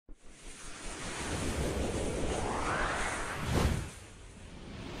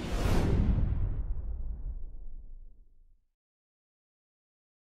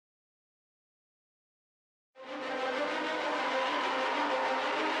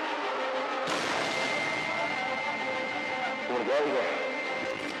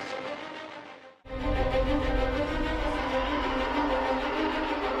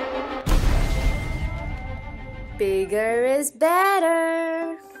Bigger is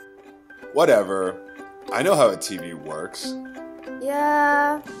better. Whatever. I know how a TV works.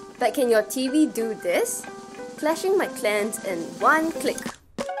 Yeah, but can your TV do this? Clashing my clans in one click.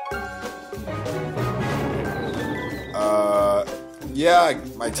 Yeah,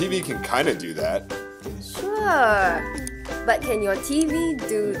 my TV can kinda do that. Sure, but can your TV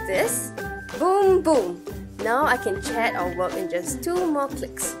do this? Boom, boom. Now I can chat or work in just 2 more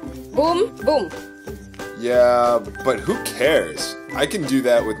clicks. Boom, boom. Yeah, but who cares? I can do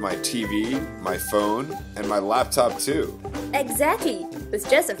that with my TV, my phone, and my laptop too. Exactly. With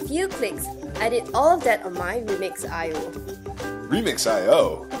just a few clicks, I did all of that on my Remix.io.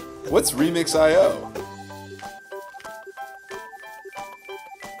 Remix.io? What's Remix.io?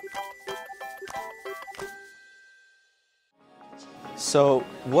 So,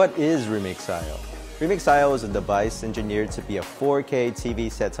 what is Remix.io? Remix.io is a device engineered to be a 4K TV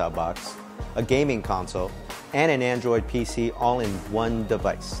set-top box, a gaming console, and an Android PC all in one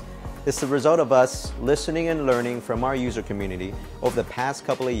device. It's the result of us listening and learning from our user community over the past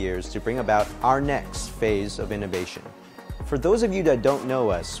couple of years to bring about our next phase of innovation. For those of you that don't know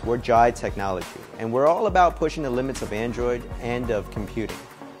us, we're Jai Technology, and we're all about pushing the limits of Android and of computing.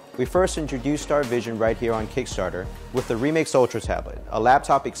 We first introduced our vision right here on Kickstarter with the Remix Ultra tablet, a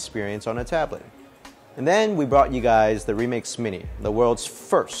laptop experience on a tablet. And then we brought you guys the Remix Mini, the world's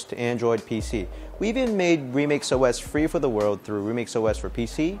first Android PC. We even made Remix OS free for the world through Remix OS for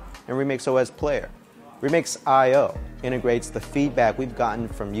PC and Remix OS Player. Remix.io integrates the feedback we've gotten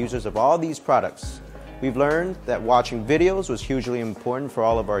from users of all these products. We've learned that watching videos was hugely important for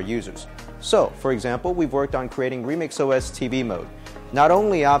all of our users. So, for example, we've worked on creating Remix OS TV mode. Not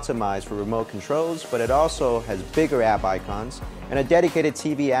only optimized for remote controls, but it also has bigger app icons and a dedicated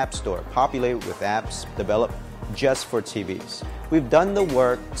TV app store populated with apps developed just for TVs. We've done the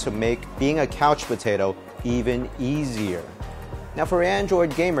work to make being a couch potato even easier. Now for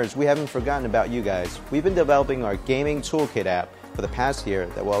Android gamers, we haven't forgotten about you guys. We've been developing our Gaming Toolkit app for the past year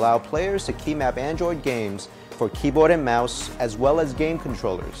that will allow players to key map Android games for keyboard and mouse as well as game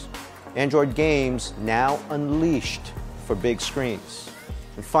controllers. Android games now unleashed for big screens.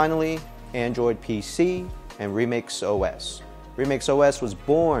 And finally, Android PC and Remix OS. Remix OS was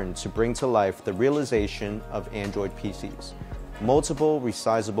born to bring to life the realization of Android PCs. Multiple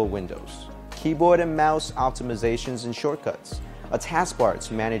resizable windows, keyboard and mouse optimizations and shortcuts, a taskbar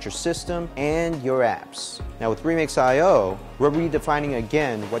to manage your system and your apps. Now with Remix.io, we're redefining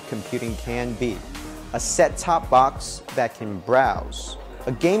again what computing can be. A set-top box that can browse,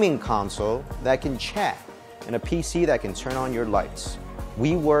 a gaming console that can chat, and a PC that can turn on your lights.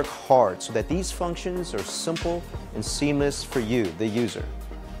 We work hard so that these functions are simple and seamless for you, the user.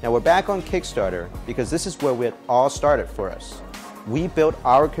 Now we're back on Kickstarter because this is where it all started for us. We built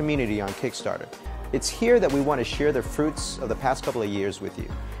our community on Kickstarter. It's here that we want to share the fruits of the past couple of years with you,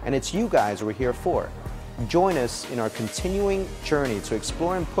 and it's you guys we're here for. Join us in our continuing journey to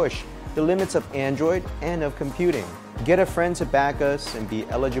explore and push the limits of Android and of computing. Get a friend to back us and be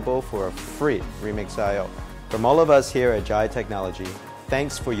eligible for a free Remix.io. From all of us here at Jai Technology,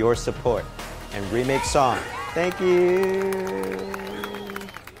 thanks for your support. And Remix on. Thank you.